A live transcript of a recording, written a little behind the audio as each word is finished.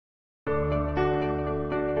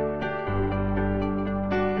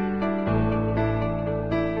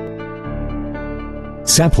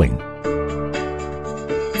Sampling.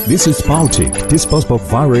 This is BioTeke disposable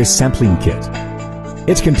virus sampling kit.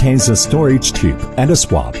 It contains a storage tube and a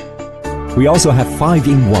swab. We also have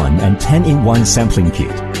 5-in-1 and 10-in-1 sampling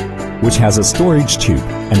kit, which has a storage tube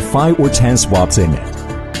and 5 or 10 swabs in it,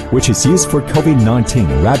 which is used for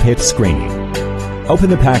COVID-19 rapid screening. Open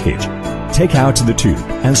the package, take out the tube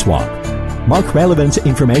and swab. Mark relevant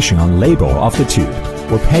information on label of the tube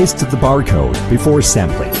or paste the barcode before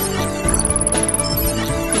sampling.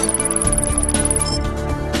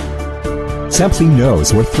 Sampling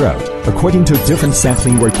nose or throat according to different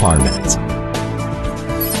sampling requirements.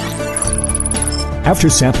 After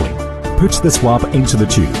sampling, put the swab into the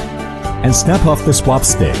tube and snap off the swab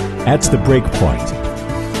stick at the break point.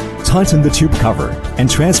 Tighten the tube cover and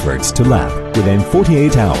transfer it to lab within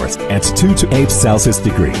 48 hours at 2 to 8 Celsius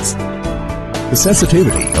degrees. The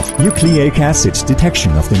sensitivity of nucleic acid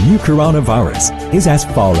detection of the new coronavirus is as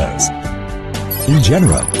follows. In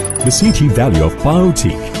general, the CT value of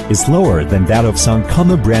BioTeke is lower than that of some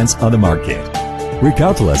common brands on the market.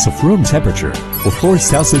 Regardless of room temperature or 4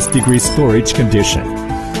 Celsius degree storage condition,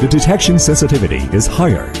 the detection sensitivity is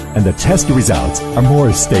higher and the test results are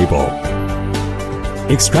more stable.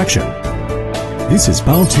 Extraction. This is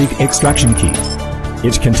BioTeke extraction kit.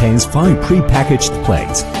 It contains 5 pre-packaged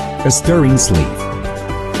plates, a stirring sleeve,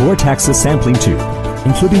 vortex sampling tube,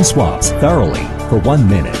 including swabs thoroughly for 1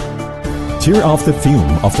 minute. Tear off the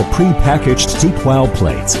film of the pre-packaged deep well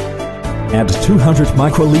plates. Add 200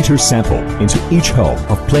 microliter sample into each hole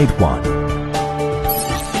of plate 1.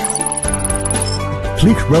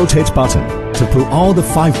 Click Rotate button to put all the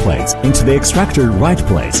 5 plates into the extractor right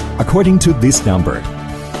place according to this number.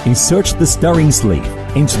 Insert the stirring sleeve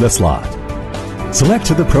into the slot. Select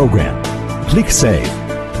the program. Click Save,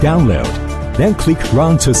 Download, then click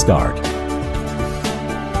Run to start.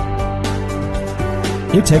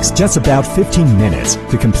 It takes just about 15 minutes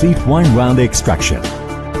to complete 1 round extraction.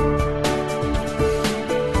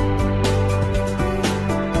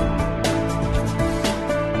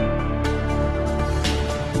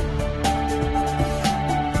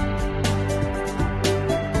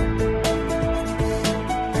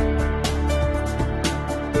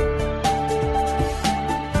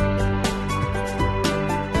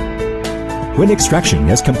 When extraction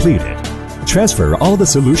is completed, transfer all the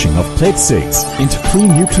solution of plate 6 into clean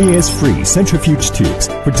nucleus-free centrifuge tubes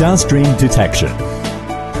for downstream detection.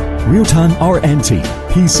 Real-time RNT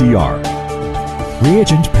PCR.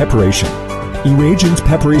 Reagent preparation. In reagent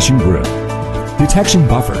preparation room. Detection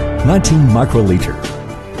buffer 19 microliter.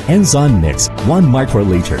 Enzyme mix 1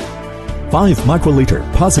 microliter. 5 microliter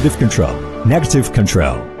positive control, negative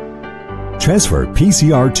control. Transfer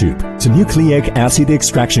PCR tube to nucleic acid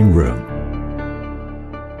extraction room.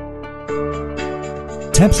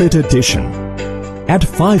 Template addition. Add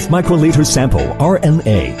 5 microliter sample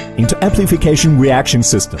RNA into amplification reaction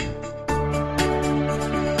system.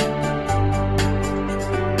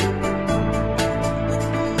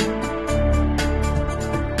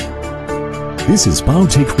 This is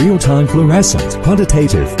BioTeke real-time fluorescent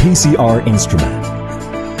quantitative PCR instrument.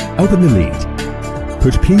 Open the lid.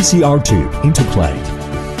 Put PCR tube into plate.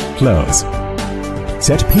 Close.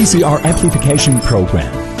 Set PCR amplification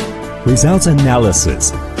program. Results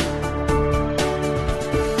analysis.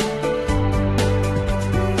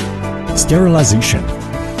 Sterilization.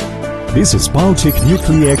 This is BioTeke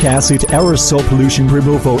nucleic acid aerosol pollution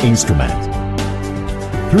removal instrument.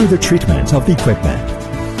 Through the treatment of the equipment,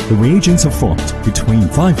 the reagents are formed between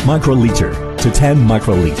 5 microliter to 10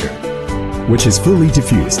 microliter, which is fully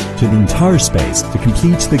diffused to the entire space to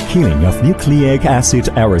complete the killing of nucleic acid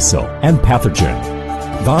aerosol and pathogen,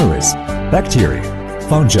 virus, bacteria,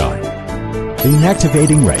 fungi. The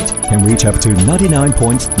inactivating rate can reach up to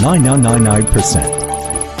 99.9999%.